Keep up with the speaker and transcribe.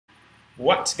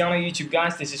What's going on YouTube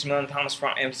guys, this is Melon Thomas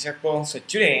from MDTechWorld. So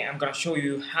today I'm gonna show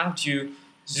you how to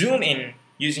zoom in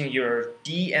using your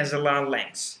DSLR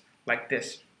lens like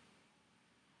this.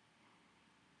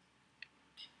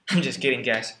 I'm just kidding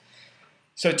guys.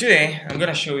 So today I'm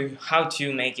gonna show you how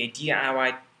to make a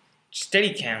DIY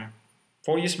Steadycam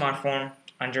for your smartphone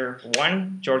under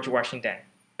one George Washington.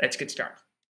 Let's get started.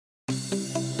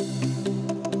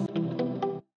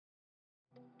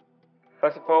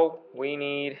 First of all, we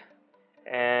need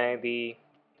the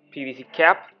PVC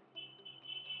cap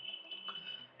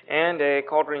and a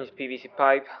 1/4 inch PVC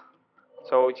pipe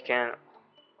so you can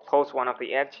close one of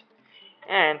the edge,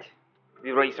 and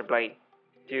the razor blade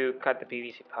to cut the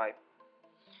PVC pipe.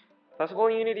 First of all,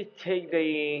 you need to take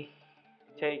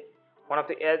one of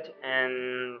the edge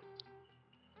and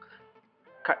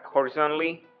cut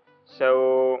horizontally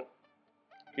so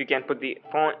you can put the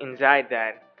phone inside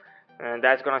that, and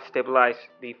that's gonna stabilize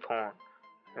the phone,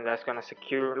 and that's gonna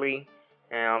securely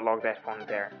lock that phone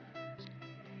there.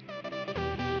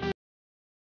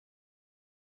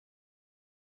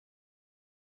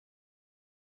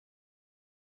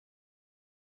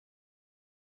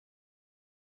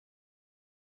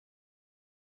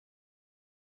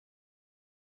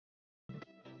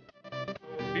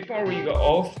 Before we go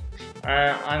off,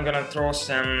 I'm gonna throw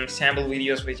some sample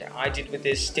videos which I did with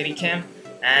this Steadycam,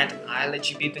 and I'll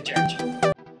let you be the judge.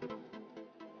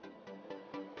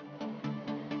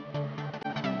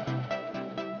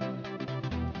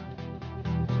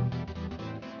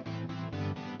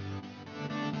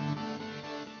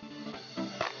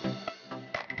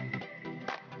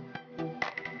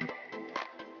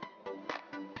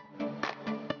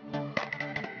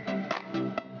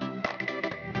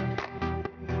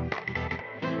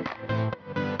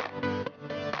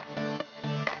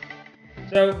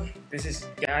 So this is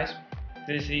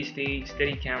the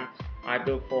Steadicam I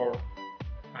built for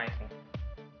iPhone.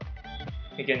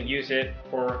 You can use it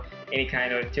for any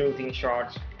kind of tilting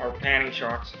shots or panning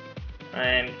shots,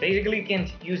 and basically you can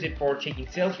use it for taking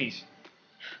selfies.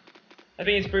 I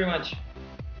think it's pretty much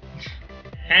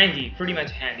handy,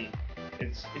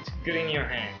 It's good in your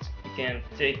hands. You can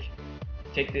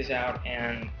take this out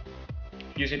and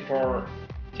use it for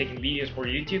taking videos for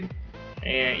YouTube.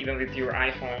 And even with your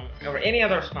iPhone or any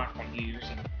other smartphone you use,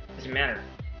 it doesn't matter.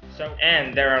 So,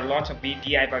 and there are lots of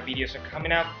DIY videos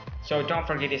coming up, so don't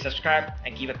forget to subscribe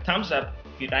and give a thumbs up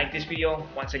if you like this video.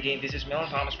 Once again, this is Melon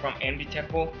Thomas from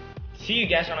MDTechWorld. See you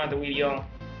guys on another video.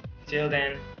 Till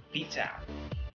then, peace out.